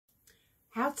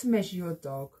How to measure your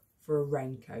dog for a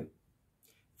raincoat.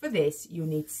 For this, you'll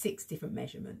need 6 different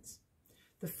measurements.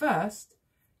 The first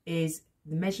is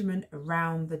the measurement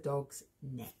around the dog's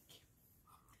neck.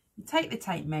 You take the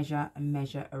tape measure and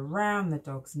measure around the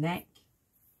dog's neck.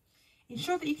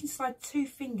 Ensure that you can slide 2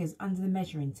 fingers under the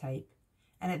measuring tape,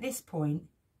 and at this point,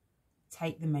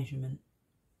 take the measurement.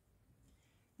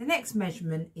 The next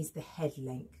measurement is the head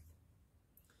length.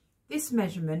 This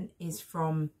measurement is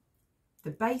from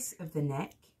the base of the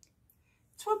neck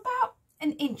to about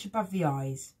an inch above the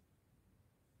eyes.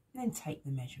 Then take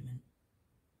the measurement.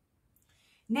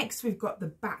 Next, we've got the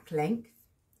back length,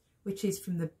 which is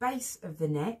from the base of the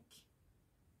neck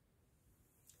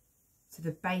to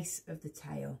the base of the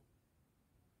tail.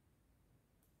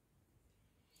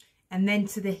 And then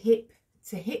to the hip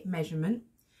to hip measurement.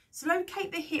 So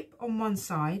locate the hip on one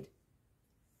side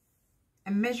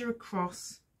and measure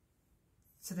across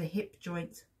to the hip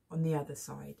joint on the other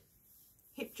side.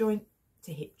 Hip joint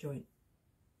to hip joint.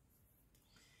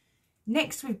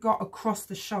 Next, we've got across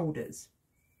the shoulders,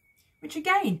 which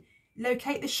again,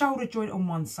 locate the shoulder joint on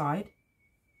one side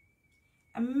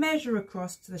and measure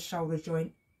across to the shoulder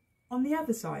joint on the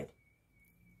other side.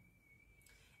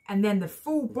 And then the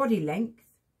full body length,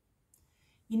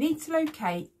 you need to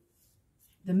locate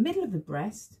the middle of the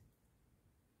breast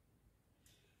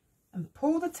and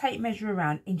pull the tape measure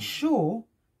around. Ensure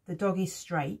the dog is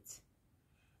straight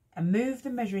and move the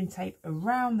measuring tape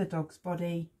around the dog's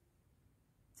body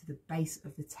to the base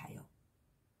of the tail.